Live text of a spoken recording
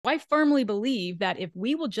I firmly believe that if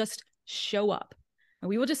we will just show up and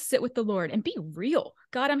we will just sit with the Lord and be real,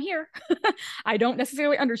 God, I'm here. I don't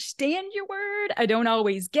necessarily understand your word. I don't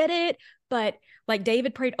always get it. But like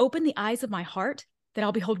David prayed, open the eyes of my heart that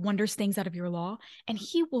I'll behold wondrous things out of your law. And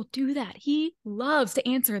he will do that. He loves to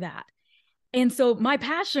answer that. And so my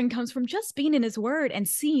passion comes from just being in his word and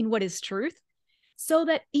seeing what is truth, so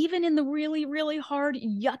that even in the really, really hard,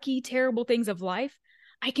 yucky, terrible things of life,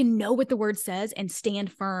 I can know what the word says and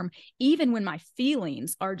stand firm, even when my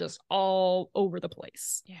feelings are just all over the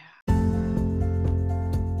place. Yeah.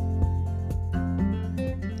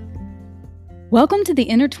 Welcome to the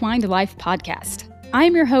Intertwined Life podcast. I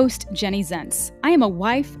am your host, Jenny Zentz. I am a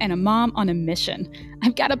wife and a mom on a mission.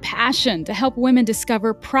 I've got a passion to help women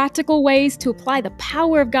discover practical ways to apply the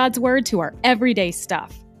power of God's word to our everyday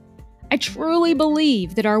stuff. I truly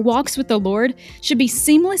believe that our walks with the Lord should be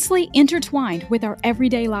seamlessly intertwined with our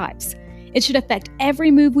everyday lives. It should affect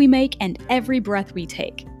every move we make and every breath we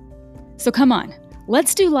take. So come on,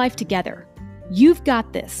 let's do life together. You've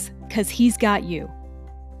got this, because He's got you.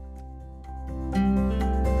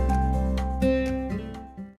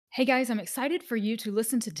 Hey guys, I'm excited for you to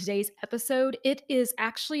listen to today's episode. It is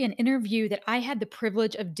actually an interview that I had the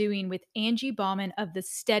privilege of doing with Angie Bauman of the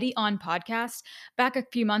Steady On podcast back a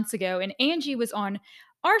few months ago. And Angie was on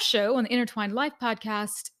our show on the Intertwined Life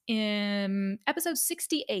podcast in episode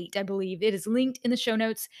 68, I believe. It is linked in the show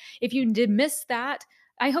notes. If you did miss that,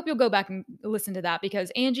 I hope you'll go back and listen to that,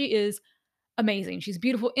 because Angie is amazing. She's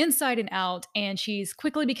beautiful inside and out, and she's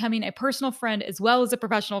quickly becoming a personal friend as well as a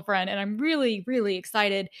professional friend. And I'm really, really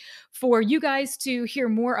excited for you guys to hear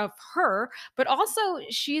more of her. But also,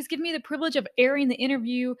 she's given me the privilege of airing the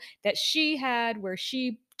interview that she had where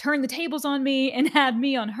she turned the tables on me and had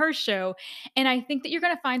me on her show. And I think that you're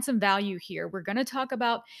going to find some value here. We're going to talk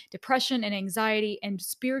about depression and anxiety and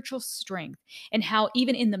spiritual strength, and how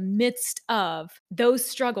even in the midst of those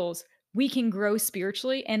struggles, we can grow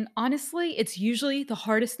spiritually. And honestly, it's usually the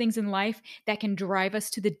hardest things in life that can drive us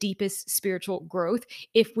to the deepest spiritual growth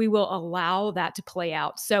if we will allow that to play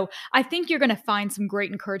out. So I think you're going to find some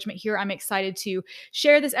great encouragement here. I'm excited to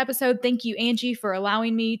share this episode. Thank you, Angie, for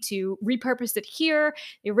allowing me to repurpose it here.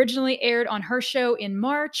 It originally aired on her show in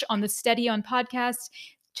March on the Steady On podcast.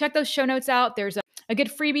 Check those show notes out. There's a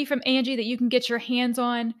good freebie from Angie that you can get your hands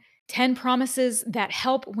on. 10 promises that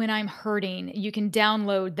help when I'm hurting. You can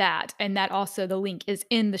download that. And that also, the link is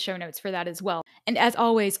in the show notes for that as well. And as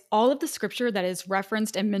always, all of the scripture that is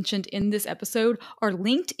referenced and mentioned in this episode are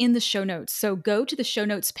linked in the show notes. So go to the show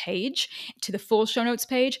notes page, to the full show notes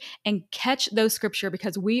page, and catch those scripture,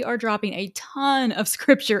 because we are dropping a ton of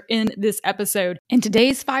scripture in this episode. And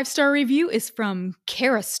today's 5-star review is from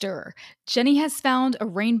Carister. Jenny has found a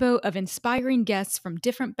rainbow of inspiring guests from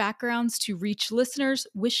different backgrounds to reach listeners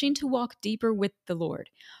wishing to walk deeper with the Lord.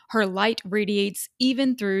 Her light radiates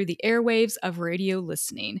even through the airwaves of radio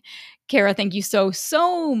listening. Kara, thank you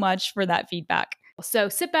so much for that feedback. So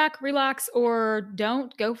sit back, relax, or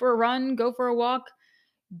don't. Go for a run, go for a walk,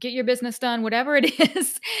 get your business done, whatever it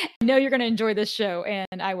is. I know you're going to enjoy this show,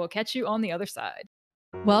 and I will catch you on the other side.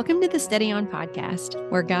 Welcome to the Steady On podcast,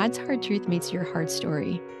 where God's hard truth meets your hard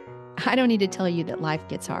story. I don't need to tell you that life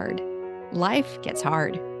gets hard. Life gets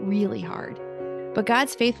hard, really hard. But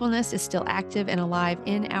God's faithfulness is still active and alive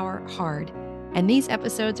in our hard. And these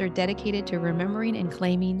episodes are dedicated to remembering and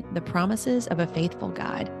claiming the promises of a faithful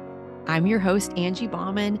God. I'm your host, Angie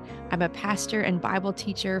Bauman. I'm a pastor and Bible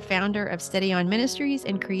teacher, founder of Steady On Ministries,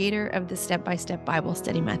 and creator of the Step-by-Step Bible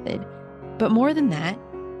Study Method. But more than that,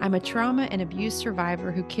 I'm a trauma and abuse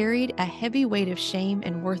survivor who carried a heavy weight of shame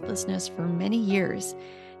and worthlessness for many years.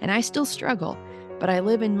 And I still struggle, but I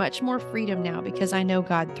live in much more freedom now because I know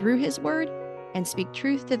God through His Word and speak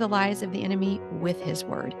truth to the lies of the enemy with His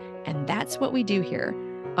Word. And that's what we do here.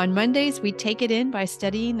 On Mondays, we take it in by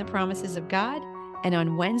studying the promises of God. And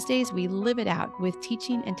on Wednesdays, we live it out with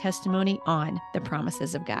teaching and testimony on the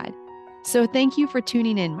promises of God. So thank you for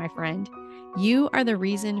tuning in, my friend. You are the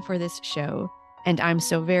reason for this show. And I'm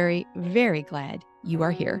so very, very glad you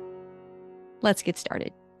are here. Let's get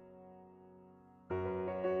started.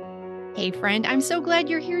 Hey friend, I'm so glad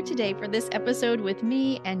you're here today for this episode with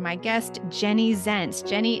me and my guest, Jenny Zentz.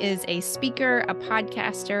 Jenny is a speaker, a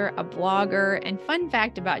podcaster, a blogger, and fun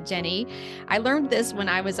fact about Jenny, I learned this when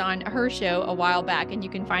I was on her show a while back, and you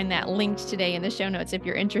can find that linked today in the show notes if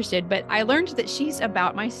you're interested, but I learned that she's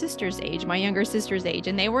about my sister's age, my younger sister's age,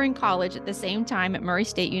 and they were in college at the same time at Murray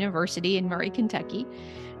State University in Murray, Kentucky.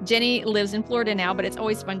 Jenny lives in Florida now, but it's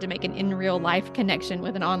always fun to make an in real life connection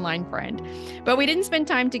with an online friend. But we didn't spend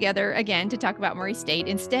time together again to talk about Murray State.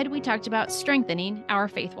 Instead, we talked about strengthening our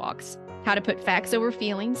faith walks. how to put facts over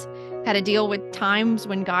feelings, how to deal with times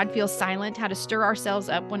when God feels silent, how to stir ourselves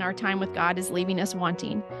up when our time with God is leaving us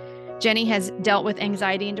wanting. Jenny has dealt with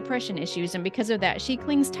anxiety and depression issues, and because of that, she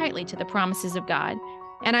clings tightly to the promises of God.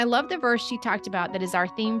 And I love the verse she talked about that is our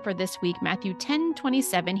theme for this week, Matthew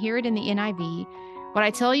 10:27. Hear it in the NIV. What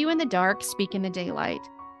I tell you in the dark, speak in the daylight.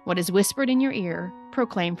 What is whispered in your ear,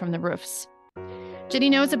 proclaim from the roofs. Jenny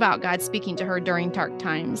knows about God speaking to her during dark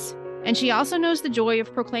times. And she also knows the joy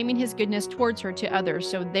of proclaiming his goodness towards her to others,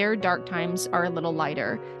 so their dark times are a little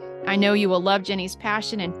lighter. I know you will love Jenny's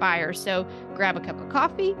passion and fire, so grab a cup of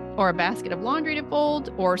coffee or a basket of laundry to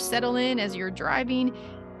fold, or settle in as you're driving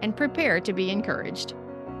and prepare to be encouraged.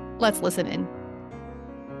 Let's listen in.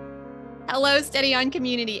 Hello, Steady On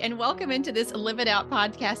community, and welcome into this Live It Out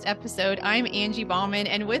podcast episode. I'm Angie Bauman,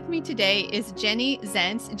 and with me today is Jenny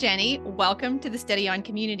Zentz. Jenny, welcome to the Steady On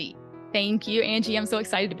community. Thank you, Angie. I'm so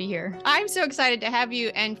excited to be here. I'm so excited to have you.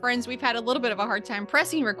 And friends, we've had a little bit of a hard time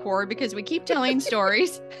pressing record because we keep telling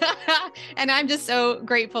stories. And I'm just so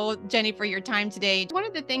grateful, Jenny, for your time today. One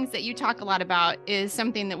of the things that you talk a lot about is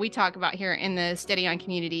something that we talk about here in the Steady On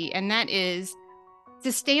community, and that is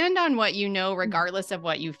to stand on what you know, regardless of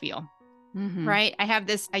what you feel. Mm-hmm. Right?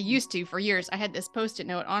 I used to for years, I had this Post-it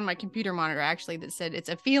note on my computer monitor actually that said, it's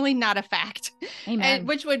a feeling, not a fact. Amen.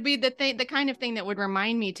 Which would be the kind of thing that would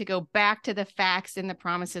remind me to go back to the facts and the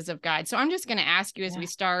promises of God. So I'm just going to ask you as we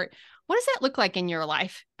start, what does that look like in your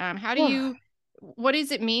life? What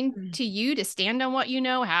does it mean to you to stand on what you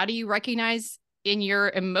know? How do you recognize in your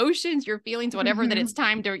emotions, your feelings, whatever, that it's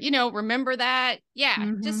time to, remember that?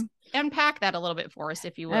 Yeah. Just unpack that a little bit for us,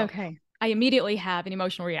 if you will. Okay. I immediately have an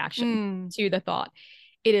emotional reaction to the thought.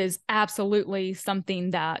 It is absolutely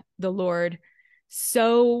something that the Lord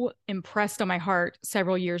so impressed on my heart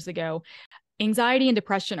several years ago. Anxiety and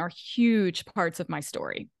depression are huge parts of my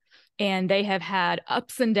story, and they have had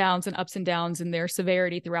ups and downs in their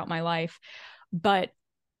severity throughout my life. But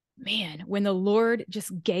man, when the Lord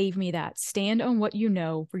just gave me that, stand on what you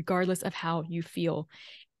know, regardless of how you feel,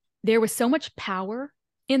 there was so much power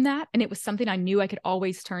in that. And it was something I knew I could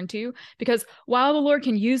always turn to, because while the Lord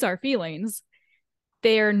can use our feelings,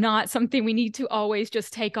 they're not something we need to always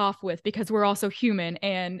just take off with, because we're also human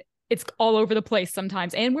and it's all over the place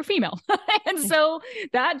sometimes, and we're female. And so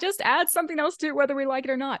that just adds something else to it, whether we like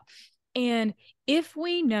it or not. And if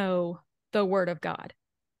we know the word of God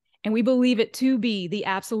and we believe it to be the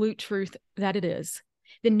absolute truth that it is,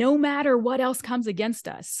 then no matter what else comes against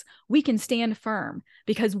us, we can stand firm,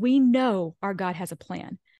 because we know our God has a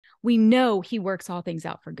plan. We know he works all things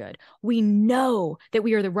out for good. We know that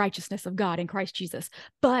we are the righteousness of God in Christ Jesus,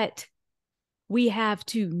 but we have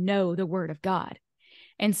to know the word of God.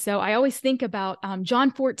 And so I always think about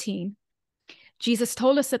John 14. Jesus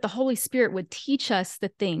told us that the Holy Spirit would teach us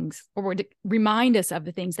the things, or would remind us of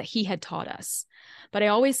the things that he had taught us. But I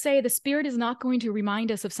always say the Spirit is not going to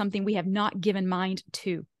remind us of something we have not given mind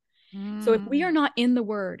to. So if we are not in the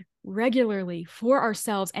word regularly for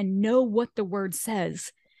ourselves and know what the word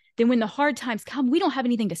says, then when the hard times come, we don't have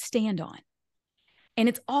anything to stand on. And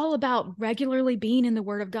it's all about regularly being in the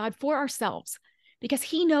word of God for ourselves, because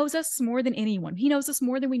he knows us more than anyone. He knows us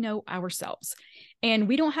more than we know ourselves. And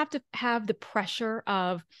we don't have to have the pressure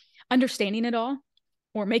of understanding it all,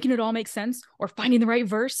 or making it all make sense, or finding the right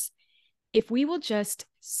verse. If we will just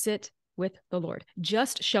sit with the Lord,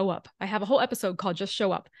 just show up. I have a whole episode called Just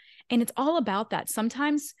Show Up. And it's all about that.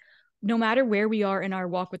 Sometimes, no matter where we are in our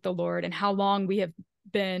walk with the Lord and how long we have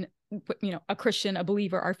been, a Christian, a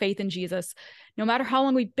believer, our faith in Jesus, no matter how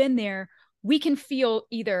long we've been there, we can feel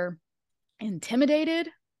either intimidated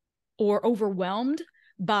or overwhelmed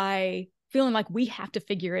by feeling like we have to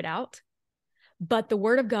figure it out. But the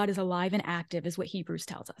word of God is alive and active, is what Hebrews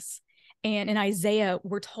tells us. And in Isaiah,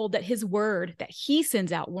 we're told that his word that he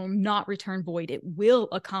sends out will not return void. It will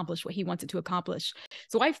accomplish what he wants it to accomplish.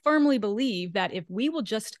 So I firmly believe that if we will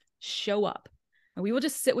just show up and we will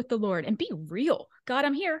just sit with the Lord and be real, God,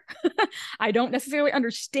 I'm here. I don't necessarily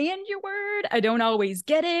understand your word. I don't always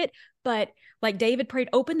get it. But like David prayed,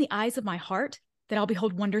 open the eyes of my heart that I'll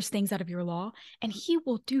behold wondrous things out of your law. And he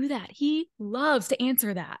will do that. He loves to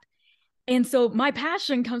answer that. And so my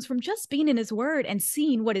passion comes from just being in his word and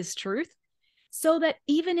seeing what is truth, so that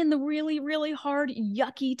even in the really, really hard,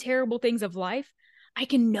 yucky, terrible things of life, I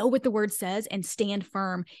can know what the word says and stand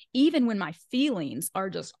firm, even when my feelings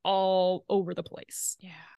are just all over the place.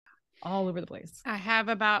 Yeah. All over the place. I have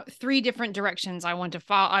about 3 different directions I want to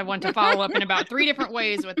follow. I want to follow up in about 3 different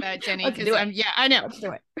ways with that, Jenny. Let's do it. Yeah, I know. Let's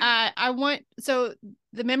do it. So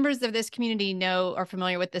the members of this community are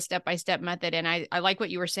familiar with the step-by-step method. And I like what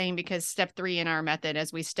you were saying, because step 3 in our method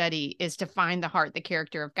as we study is to find the heart, the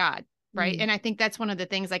character of God. right? And I think that's one of the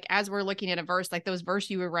things, like, as we're looking at a verse, like those verses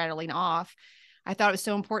you were rattling off, I thought it was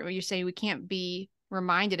so important when you say we can't be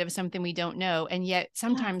reminded of something we don't know. And yet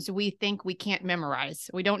sometimes we think we can't memorize.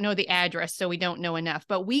 We don't know the address, so we don't know enough,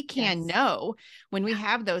 but we can know when we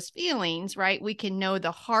have those feelings, right? We can know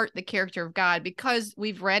the heart, the character of God, because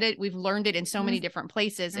we've read it, we've learned it in so many different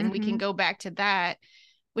places, and we can go back to that,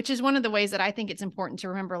 which is one of the ways that I think it's important to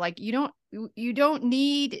remember. Like, you don't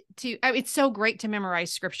need to, it's so great to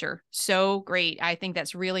memorize scripture. So great. I think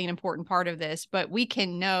that's really an important part of this, but we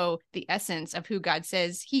can know the essence of who God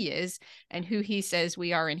says he is and who he says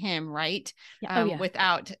we are in him. Right.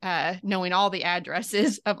 Without knowing all the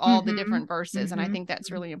addresses of all the different verses. And I think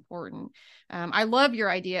that's really important. I love your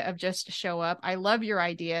idea of just show up. I love your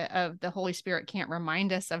idea of the Holy Spirit can't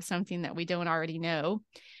remind us of something that we don't already know.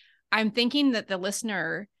 I'm thinking that the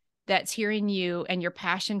listener that's hearing you and your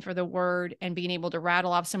passion for the word and being able to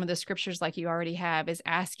rattle off some of the scriptures like you already have is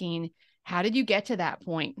asking, how did you get to that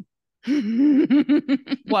point?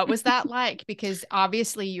 What was that like? Because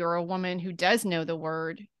obviously you're a woman who does know the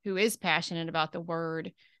word, who is passionate about the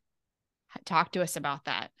word. Talk to us about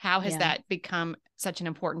that. How has that become such an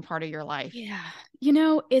important part of your life? Yeah.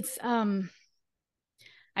 It's, I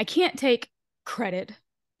can't take credit,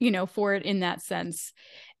 for it in that sense.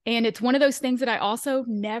 And it's one of those things that I also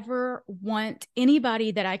never want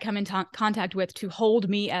anybody that I come in contact with to hold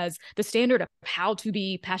me as the standard of how to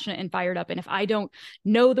be passionate and fired up. And if I don't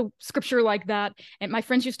know the scripture like that, and my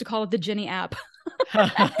friends used to call it the Jenny app, part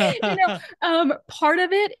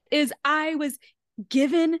of it is I was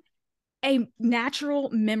given a natural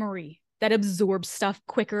memory that absorbs stuff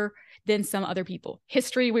quicker than some other people.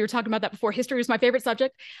 History, we were talking about that before. History was my favorite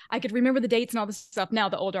subject. I could remember the dates and all this stuff. Now,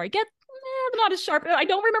 the older I get, I'm not as sharp. I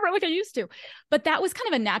don't remember it like I used to. But that was kind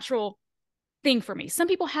of a natural thing for me. Some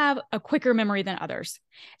people have a quicker memory than others.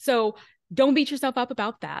 So don't beat yourself up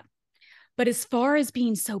about that. But as far as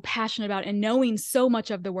being so passionate about and knowing so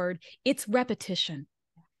much of the word, it's repetition.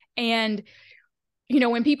 And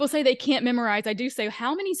when people say they can't memorize, I do say,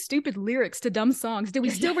 how many stupid lyrics to dumb songs do we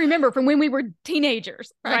still remember from when we were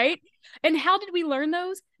teenagers, right? And how did we learn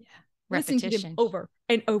those? Listening to them over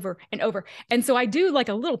and over and over. And so I do like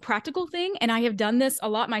a little practical thing, and I have done this a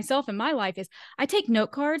lot myself in my life, is I take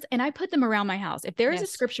note cards and I put them around my house. If there is a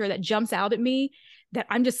scripture that jumps out at me that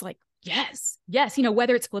I'm just like, yes,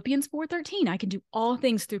 whether it's Philippians 4:13, I can do all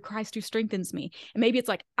things through Christ who strengthens me. And maybe it's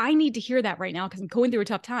like, I need to hear that right now because I'm going through a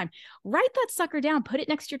tough time. Write that sucker down, put it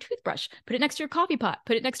next to your toothbrush, put it next to your coffee pot,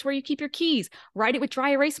 put it next to where you keep your keys, write it with dry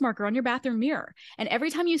erase marker on your bathroom mirror. And every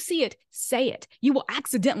time you see it, say it. You will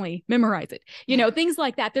accidentally memorize it. Things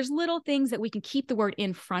like that. There's little things that we can keep the word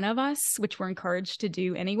in front of us, which we're encouraged to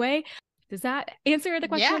do anyway. Does that answer the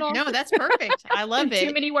question at all? No, that's perfect. I love it.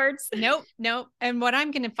 Too many words. Nope. And what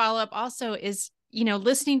I'm going to follow up also is,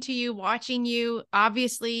 listening to you, watching you,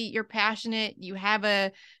 obviously you're passionate. You have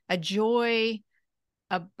a joy,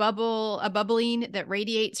 a bubbling that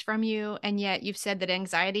radiates from you. And yet you've said that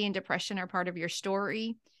anxiety and depression are part of your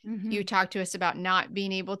story. Mm-hmm. You talked to us about not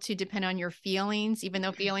being able to depend on your feelings, even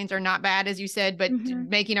though feelings are not bad, as you said, but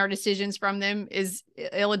making our decisions from them is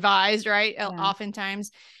ill-advised, right? Yeah. Oftentimes.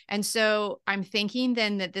 And so I'm thinking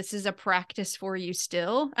then that this is a practice for you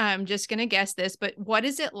still. I'm just going to guess this, but what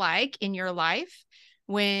is it like in your life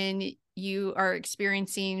when you are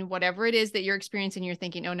experiencing whatever it is that you're experiencing? You're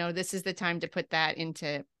thinking, oh no, this is the time to put that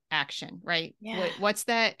into action, right? Yeah. What's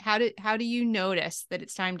that? How do you notice that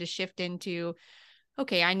it's time to shift into,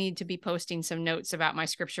 okay, I need to be posting some notes about my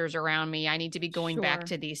scriptures around me. I need to be going back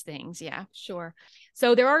to these things. Yeah. Sure.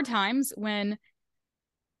 So there are times when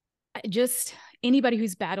just anybody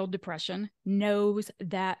who's battled depression knows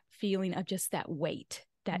that feeling of just that weight,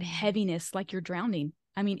 that heaviness, like you're drowning.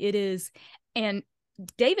 I mean, it is. And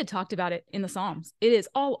David talked about it in the Psalms. It is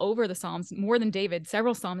all over the Psalms, more than David.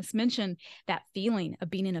 Several psalmists mention that feeling of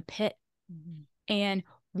being in a pit. Mm-hmm. And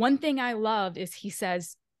one thing I loved is he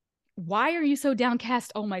says, why are you so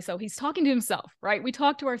downcast, oh my soul? He's talking to himself, right? We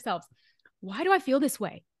talk to ourselves. Why do I feel this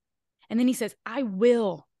way? And then he says, I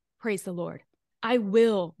will praise the Lord. I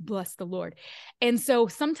will bless the Lord. And so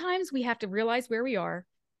sometimes we have to realize where we are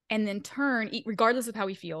and then turn, regardless of how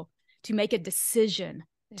we feel, to make a decision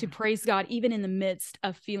to praise God, even in the midst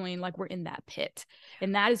of feeling like we're in that pit.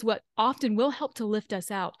 And that is what often will help to lift us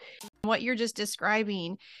out. What you're just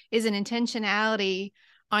describing is an intentionality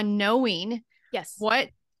on knowing what,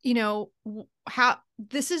 how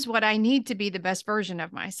this is what I need to be the best version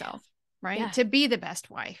of myself, right? Yeah. To be the best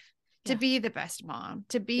wife, to be the best mom,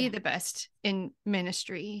 to be the best in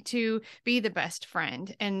ministry, to be the best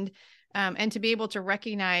friend. And to be able to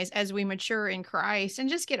recognize as we mature in Christ and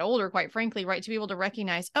just get older, quite frankly, right? To be able to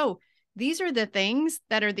recognize, oh, these are the things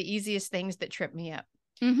that are the easiest things that trip me up.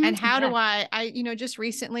 Mhm. And how do Yeah. just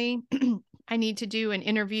recently, I need to do an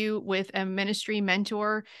interview with a ministry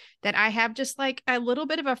mentor that I have just like a little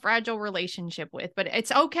bit of a fragile relationship with, but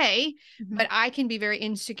it's okay. Mhm. But I can be very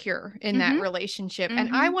insecure in that Mhm. relationship.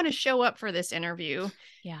 And I Mhm. want to show up for this interview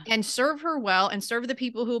Yeah. and serve her well and serve the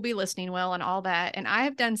people who will be listening well and all that. And I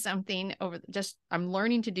have done something I'm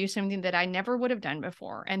learning to do something that I never would have done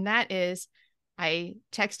before. And that is, I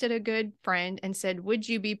texted a good friend and said, would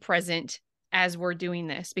you be present as we're doing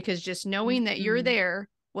this? Because just knowing that you're Mhm. there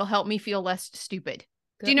will help me feel less stupid. Do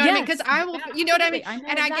Good. you know what I mean? Because Yes. I will, you know what I mean? Absolutely. I know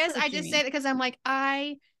And I guess exactly I what you just mean. said it because I'm like,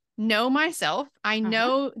 I know myself. I Uh-huh.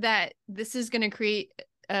 know that this is going to create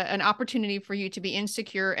an opportunity for you to be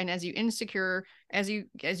insecure. And as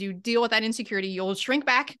you deal with that insecurity, you'll shrink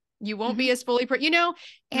back. You won't be Mhm. as fully,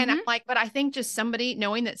 and I'm Mhm. like, but I think just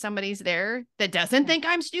knowing that somebody's there that doesn't Yeah. think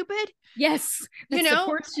I'm stupid, Yes. you That know,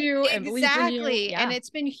 supports you and believes in you. exactly. And Yeah.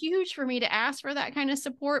 it's been huge for me to ask for that kind of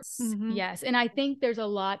support. Yes. And I think there's a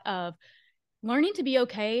lot of learning to be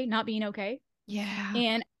okay, not being okay. Yeah.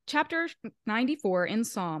 And chapter 94 in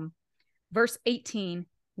Psalm, verse 18,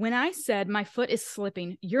 when I said, my foot is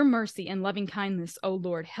slipping, your mercy and loving kindness, O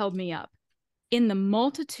Lord, held me up. In the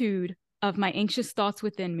multitude of my anxious thoughts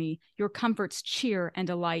within me, your comforts cheer and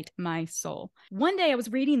delight my soul. One day I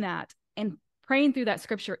was reading that and praying through that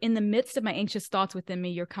scripture. In the midst of my anxious thoughts within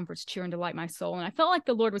me, your comforts cheer and delight my soul. And I felt like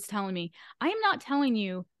the Lord was telling me, I am not telling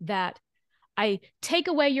you that I take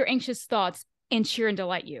away your anxious thoughts and cheer and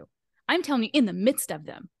delight you. I'm telling you, in the midst of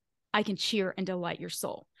them, I can cheer and delight your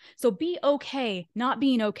soul. So be okay, not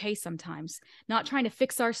being okay sometimes, not trying to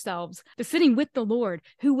fix ourselves, but sitting with the Lord,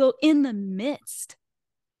 who will, in the midst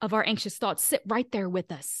of our anxious thoughts, sit right there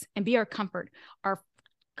with us and be our comforter,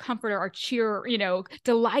 our cheer,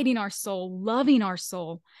 delighting our soul, loving our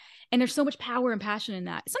soul. And there's so much power and passion in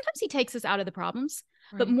that. Sometimes he takes us out of the problems,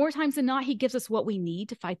 but Right. more times than not, he gives us what we need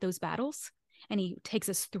to fight those battles. And he takes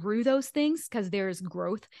us through those things because there is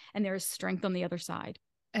growth and there is strength on the other side.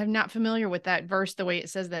 I'm not familiar with that verse, the way it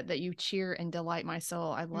says that you cheer and delight my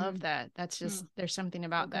soul. I love Mm, that. That's just, mm, there's something so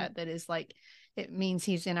about good. that is like, it means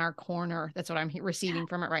he's in our corner. That's what I'm Yeah. receiving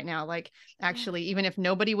from it right now. Like, Yeah. actually, even if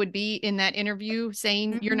nobody would be in that interview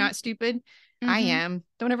saying you're Mm-hmm. not stupid, I Mm-hmm. am.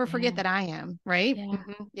 Don't ever forget Yeah. that I am. Right. Yeah.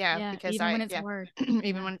 Yeah. Yeah. Because Even when it's hard.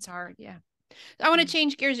 even Yeah. when it's hard. Yeah. I want to Yeah.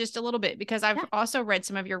 change gears just a little bit because I've Yeah. also read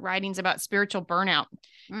some of your writings about spiritual burnout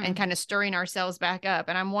and Mm. kind of stirring ourselves back up.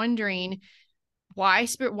 And I'm wondering, why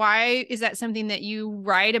is that something that you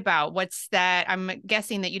write about? What's that? I'm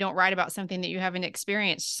guessing that you don't write about something that you haven't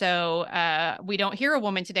experienced. So we don't hear a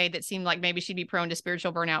woman today that seemed like maybe she'd be prone to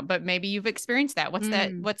spiritual burnout, but maybe you've experienced that.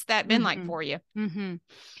 Mm. What's that been like Mm-hmm. for you? Mm-hmm.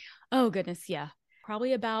 Oh, goodness. Yeah.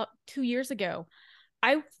 Probably about 2 years ago,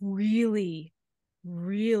 I really,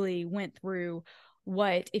 really went through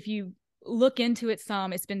what, if you look into it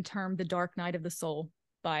some, it's been termed the dark night of the soul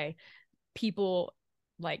by people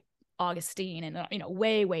like Augustine and,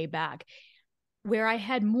 way, way back, where I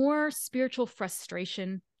had more spiritual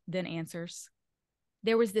frustration than answers.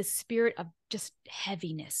 There was this spirit of just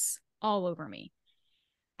heaviness all over me.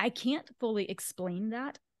 I can't fully explain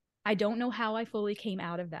that. I don't know how I fully came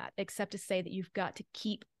out of that, except to say that you've got to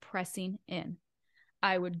keep pressing in.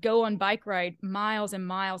 I would go on bike ride miles and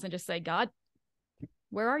miles and just say, God,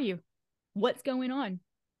 where are you? What's going on?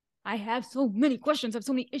 I have so many questions, I have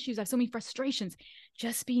so many issues, I have so many frustrations,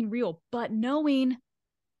 just being real, but knowing,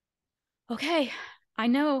 okay, I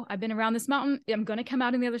know I've been around this mountain. I'm going to come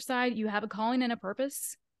out on the other side. You have a calling and a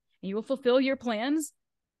purpose, and you will fulfill your plans.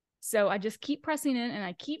 So I just keep pressing in and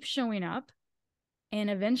I keep showing up. And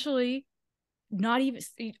eventually, not even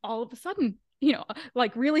all of a sudden,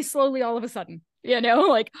 like really slowly, all of a sudden,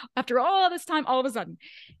 like after all this time, all of a sudden,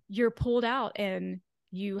 you're pulled out and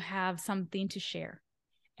you have something to share.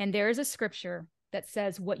 And there is a scripture that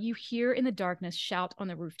says, what you hear in the darkness, shout on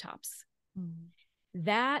the rooftops.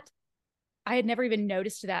 That I had never even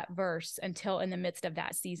noticed that verse until in the midst of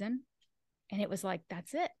that season. And it was like,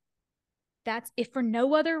 that's it. That's if for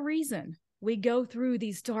no other reason we go through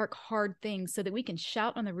these dark, hard things so that we can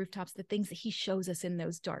shout on the rooftops the things that he shows us in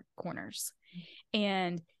those dark corners.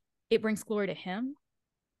 And it brings glory to him.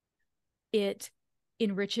 It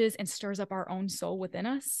enriches and stirs up our own soul within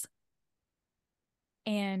us.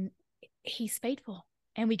 And he's faithful.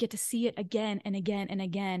 And we get to see it again and again and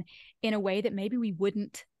again in a way that maybe we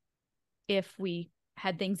wouldn't if we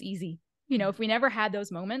had things easy. If we never had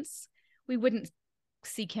those moments, we wouldn't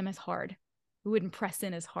seek him as hard. We wouldn't press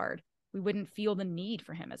in as hard. We wouldn't feel the need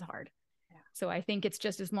for him as hard. Yeah. So I think it's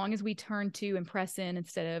just as long as we turn to and press in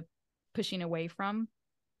instead of pushing away from,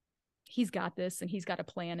 he's got this and he's got a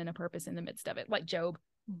plan and a purpose in the midst of it, like Job.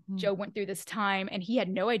 Job went through this time and he had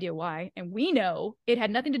no idea why. And we know it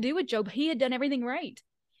had nothing to do with Job. He had done everything right.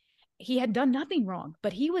 He had done nothing wrong,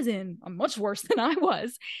 but he was in a much worse than I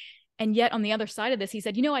was. And yet on the other side of this, he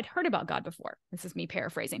said, I'd heard about God before. This is me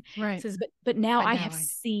paraphrasing. Right. He says, but now I have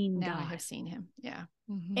seen God. I have seen him. Yeah.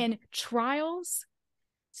 And trials,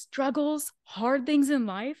 struggles, hard things in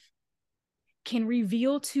life can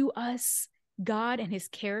reveal to us God and his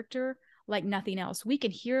character like nothing else. We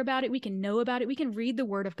can hear about it. We can know about it. We can read the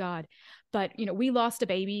word of God. But, we lost a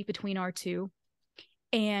baby between our two.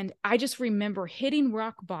 And I just remember hitting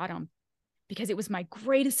rock bottom because it was my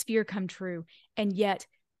greatest fear come true. And yet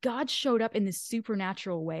God showed up in this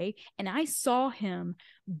supernatural way. And I saw him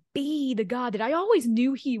be the God that I always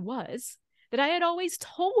knew he was, that I had always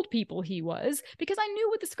told people he was, because I knew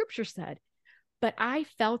what the scripture said. But I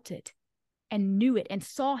felt it and knew it and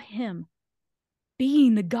saw him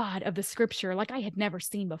being the God of the scripture like I had never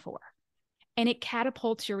seen before. And it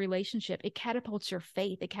catapults your relationship. It catapults your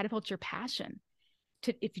faith. It catapults your passion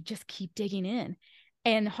if you just keep digging in.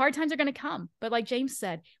 And hard times are going to come. But like James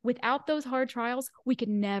said, without those hard trials, we could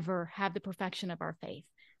never have the perfection of our faith.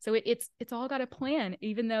 So it's all got a plan,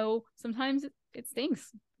 even though sometimes it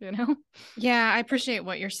stinks, Yeah, I appreciate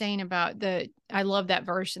what you're saying about I love that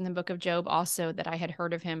verse in the book of Job also, that I had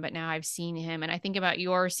heard of him, but now I've seen him. And I think about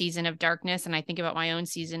your season of darkness, and I think about my own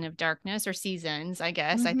season of darkness, or seasons, I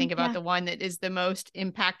guess. I think about the one that is the most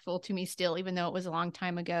impactful to me still, even though it was a long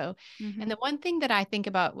time ago. And the one thing that I think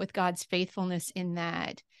about with God's faithfulness in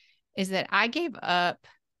that is that I gave up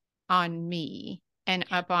on me and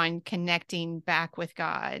up on connecting back with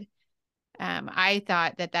God. I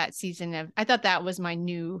thought that season I thought that was my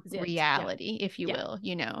new reality, if you will,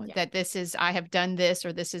 that this is, I have done this,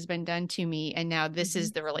 or this has been done to me. And now this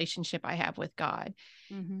is the relationship I have with God.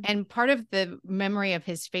 And part of the memory of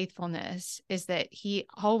his faithfulness is that he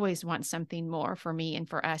always wants something more for me and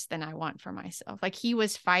for us than I want for myself. Like, he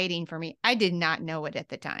was fighting for me. I did not know it at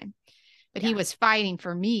the time, but he was fighting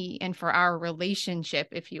for me and for our relationship,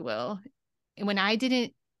 if you will. And when I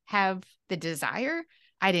didn't have the desire,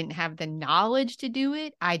 I didn't have the knowledge to do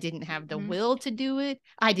it. I didn't have the will to do it.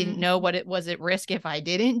 I didn't know what it was at risk if I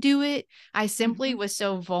didn't do it. I simply was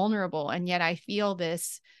so vulnerable. And yet I feel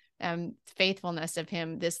this faithfulness of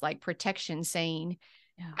him, this like protection, saying,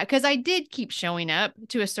 because I did keep showing up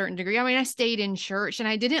to a certain degree. I mean, I stayed in church and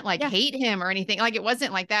I didn't hate him or anything. Like, it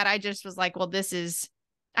wasn't like that. I just was like, well,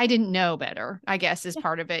 I didn't know better, I guess, is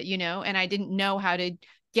part of it, and I didn't know how to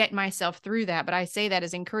get myself through that. But I say that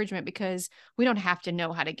as encouragement, because we don't have to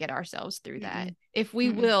know how to get ourselves through that. If we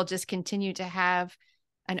will just continue to have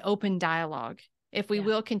an open dialogue, if we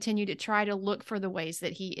will continue to try to look for the ways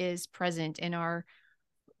that he is present in our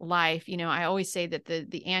life. I always say that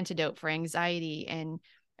the antidote for anxiety and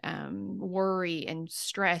worry and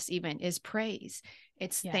stress even is praise.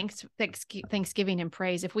 It's thanksgiving and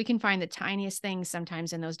praise. If we can find the tiniest things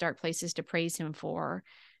sometimes in those dark places to praise him for,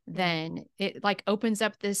 then it like opens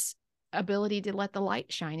up this ability to let the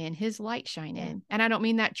light shine in, his light shine in. And I don't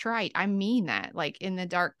mean that trite. I mean that, like, in the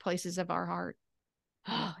dark places of our heart.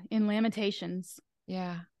 In Lamentations.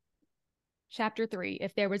 Chapter 3,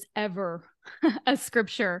 if there was ever a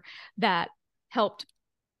scripture that helped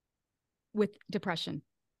with depression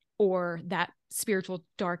or that spiritual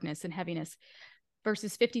darkness and heaviness,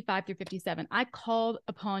 verses 55 through 57, I called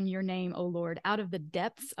upon your name, O Lord, out of the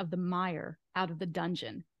depths of the mire, out of the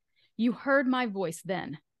dungeon. You heard my voice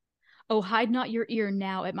then. Oh, hide not your ear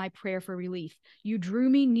now at my prayer for relief. You drew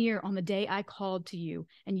me near on the day I called to you,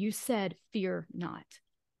 and you said, fear not.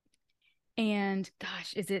 And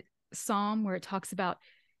gosh, is it Psalm where it talks about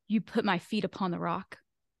you put my feet upon the rock?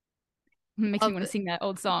 It makes me want to sing that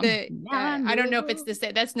old song. I don't know if it's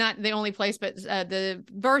that's not the only place, but the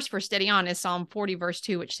verse for steady on is Psalm 40 verse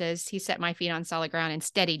 2, which says, he set my feet on solid ground and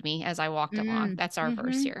steadied me as I walked along. That's our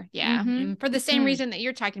verse here. For the same reason that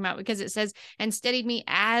you're talking about, because it says, and steadied me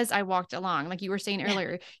as I walked along. Like you were saying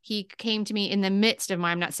earlier, he came to me in the midst of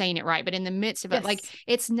I'm not saying it right, but in the midst of it, like,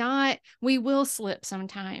 it's not, we will slip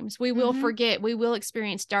sometimes. We will forget. We will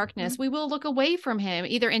experience darkness. We will look away from him,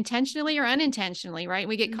 either intentionally or unintentionally, right?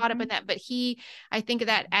 We get caught up in that. But I think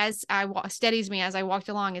that as steadies me as I walked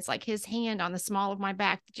along, it's like his hand on the small of my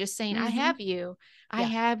back, just saying, I have you. I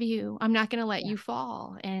have you. I'm not going to let you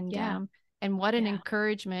fall. And what an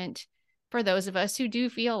encouragement for those of us who do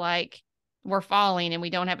feel like we're falling and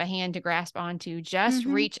we don't have a hand to grasp onto. Just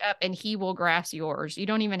reach up and he will grasp yours. You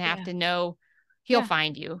don't even have to know. He'll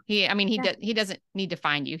find you. He doesn't need to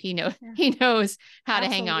find you. He knows how to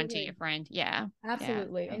hang on to you, friend.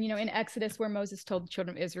 Absolutely. And in Exodus, where Moses told the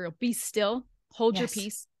children of Israel, be still hold your Yes.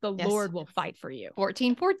 peace. The Yes. Lord will fight for you.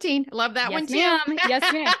 14:14. Love that one too. Ma'am.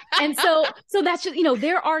 Yes, ma'am. And so that's just,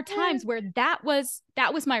 there are times where that was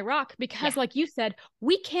my rock, because like you said,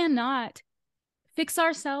 we cannot fix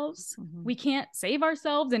ourselves. Mhm. We can't save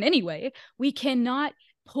ourselves in any way. We cannot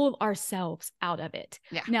pull ourselves out of it.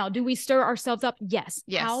 Yeah. Now, do we stir ourselves up? Yes.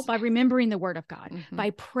 Yes. How? By remembering the word of God, Mhm.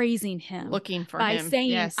 by praising him, Looking for by him. saying,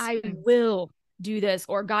 Yes. I will do this,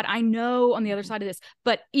 or God, I know on the other Mhm. side of this.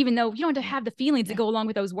 But even though you don't have to have the feelings that Yeah. go along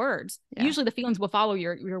with those words, Yeah. usually the feelings will follow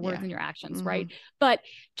your words Yeah. and your actions, Mhm. right? But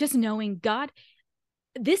just knowing, God,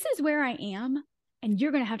 this is where I am, and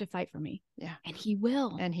you're going to have to fight for me. Yeah. And he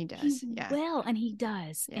will. And he does. He Yeah. will. And he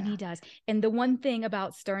does. And Yeah. he does. And the one thing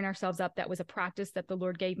about stirring ourselves up, that was a practice that the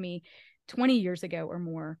Lord gave me 20 years ago or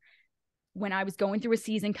more, when I was going through a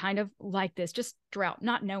season kind of like this, just drought,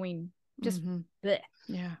 not knowing, just Mhm. bleh.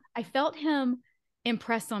 Yeah. I felt him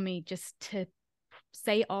impress on me just to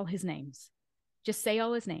say all his names. Just say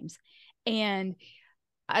all his names. And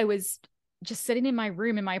I was just sitting in my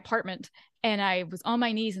room in my apartment, and I was on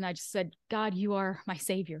my knees, and I just said, God, you are my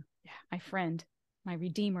savior, my friend, my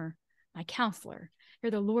redeemer, my counselor.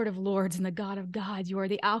 You're the Lord of Lords and the God of gods. You are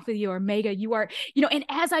the Alpha, the Omega. You are, and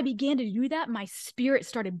as I began to do that, my spirit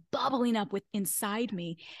started bubbling up inside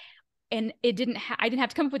me. And I didn't have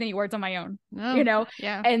to come up with any words on my own, No.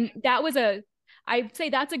 Yeah. And that was I'd say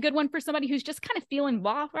that's a good one for somebody who's just kind of feeling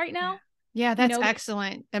blah right now. Yeah, that's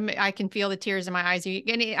excellent. I can feel the tears in my eyes. And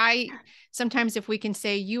I sometimes, if we can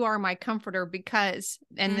say, you are my comforter because,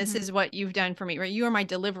 and this is what you've done for me, right? You are my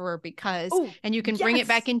deliverer because, and you can bring it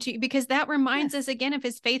back into, because that reminds us again of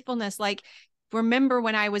his faithfulness. Like, remember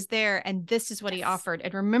when I was there and this is what he offered,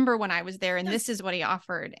 and remember when I was there and this is what he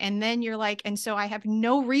offered. And then you're like, and so I have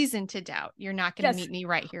no reason to doubt you're not going to meet me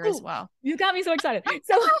right here as well. You got me so excited.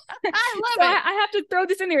 So I love it. I have to throw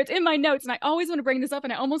this in there. It's in my notes, and I always want to bring this up,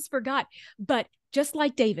 and I almost forgot. But just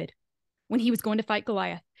like David, when he was going to fight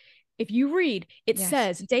Goliath, if you read, it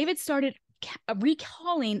says David started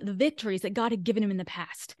recalling the victories that God had given him in the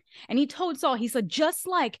past. And he told Saul, he said, just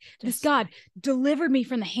like this God delivered me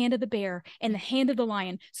from the hand of the bear and the hand of the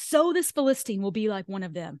lion, so this Philistine will be like one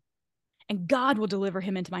of them. And God will deliver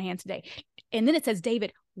him into my hand today. And then it says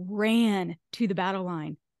David ran to the battle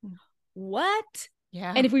line. What?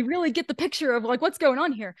 Yeah. And if we really get the picture of like what's going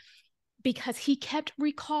on here, because he kept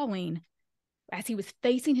recalling, as he was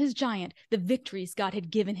facing his giant, the victories God had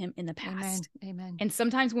given him in the past. Amen. And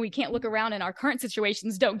sometimes when we can't look around and our current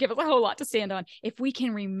situations don't give us a whole lot to stand on, if we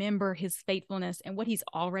can remember his faithfulness and what he's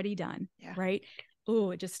already done, right?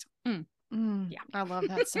 Oh, it just, yeah. I love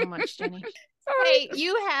that so much, Jenny. Hey,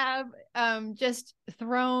 you have just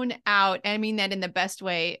thrown out, I mean that in the best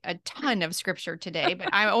way, a ton of scripture today,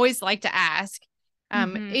 but I always like to ask,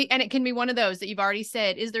 and it can be one of those that you've already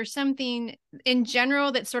said, is there something in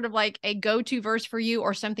general that's sort of like a go-to verse for you,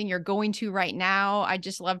 or something you're going to right now? I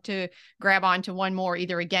just love to grab onto one more,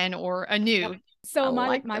 either again or anew. So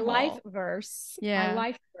my life verse,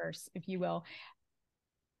 if you will,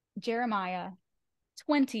 Jeremiah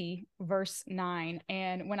 20 verse 9.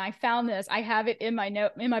 And when I found this, I have it in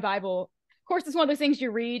my Bible. Of course, it's one of those things you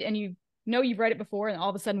read and you've read it before, and all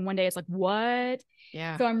of a sudden one day it's like, what?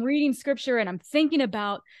 Yeah. So I'm reading scripture and I'm thinking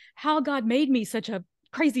about how God made me such a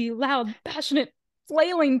crazy, loud, passionate,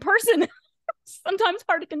 flailing person. Sometimes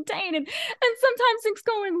hard to contain, and sometimes things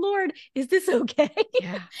going, Lord, is this okay?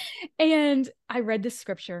 Yeah. And I read this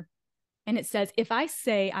scripture, and it says, if I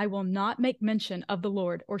say I will not make mention of the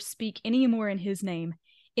Lord or speak any more in his name,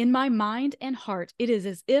 in my mind and heart, it is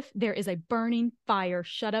as if there is a burning fire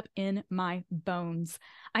shut up in my bones.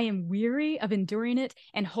 I am weary of enduring it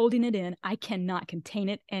and holding it in. I cannot contain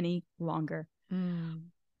it any longer.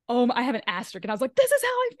 Oh, I have an asterisk, and I was like, this is how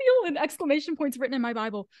I feel, and exclamation points written in my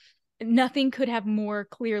Bible. Nothing could have more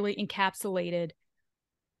clearly encapsulated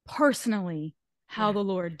personally how the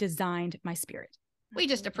Lord designed my spirit. We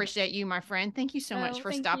just appreciate you, my friend. Thank you so much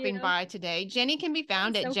for stopping by today. Jenny can be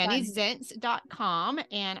found at jennyzentz.com,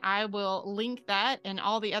 and I will link that and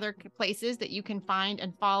all the other places that you can find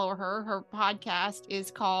and follow her. Her podcast is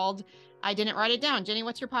called, I didn't write it down. Jenny,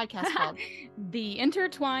 what's your podcast called? The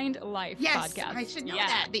Intertwined Life podcast. Yes, I should know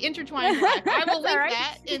that. The Intertwined Life. I will link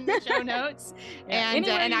that in the show notes. And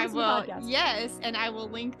I will, and I will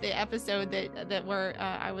link the episode that where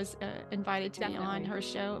I was invited to be on her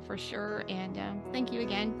show for sure. And thank you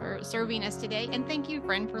again for serving us today. And thank you,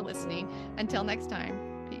 friend, for listening. Until next time,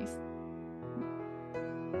 peace.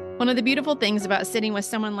 One of the beautiful things about sitting with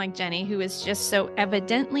someone like Jenny, who is just so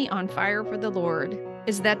evidently on fire for the Lord,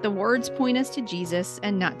 is that the words point us to Jesus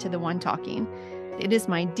and not to the one talking. It is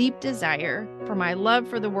my deep desire for my love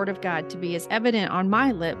for the Word of God to be as evident on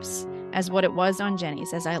my lips as what it was on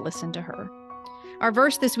Jenny's as I listened to her. Our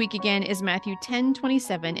verse this week again is Matthew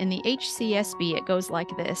 10:27. In the HCSB, it goes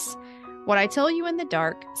like this: "What I tell you in the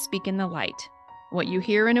dark, speak in the light. What you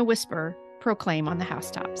hear in a whisper, proclaim on the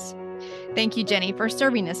housetops." Thank you, Jenny, for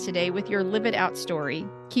serving us today with your Live It Out story.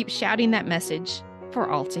 Keep shouting that message for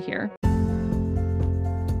all to hear.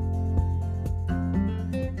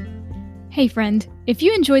 Hey friend, if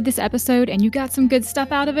you enjoyed this episode and you got some good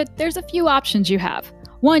stuff out of it, there's a few options you have.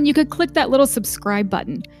 One, you could click that little subscribe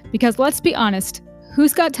button, because let's be honest,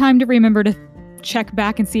 who's got time to remember to check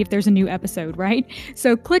back and see if there's a new episode, right?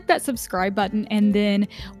 So click that subscribe button, and then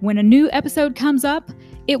when a new episode comes up,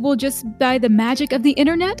 it will just, by the magic of the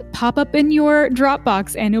internet, pop up in your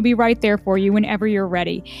Dropbox, and it'll be right there for you whenever you're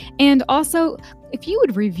ready. And also, if you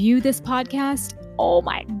would review this podcast, oh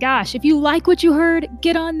my gosh, if you like what you heard,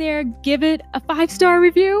 get on there, give it a 5-star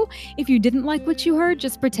review. If you didn't like what you heard,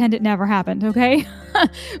 just pretend it never happened, okay?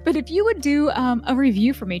 But if you would do a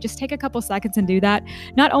review for me, just take a couple seconds and do that.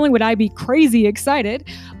 Not only would I be crazy excited,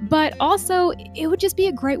 but also it would just be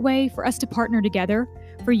a great way for us to partner together,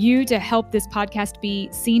 for you to help this podcast be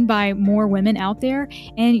seen by more women out there,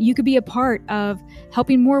 and you could be a part of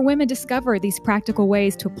helping more women discover these practical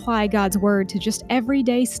ways to apply God's word to just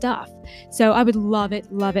everyday stuff. So I would love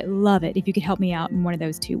it, love it, love it if you could help me out in one of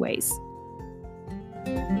those two ways.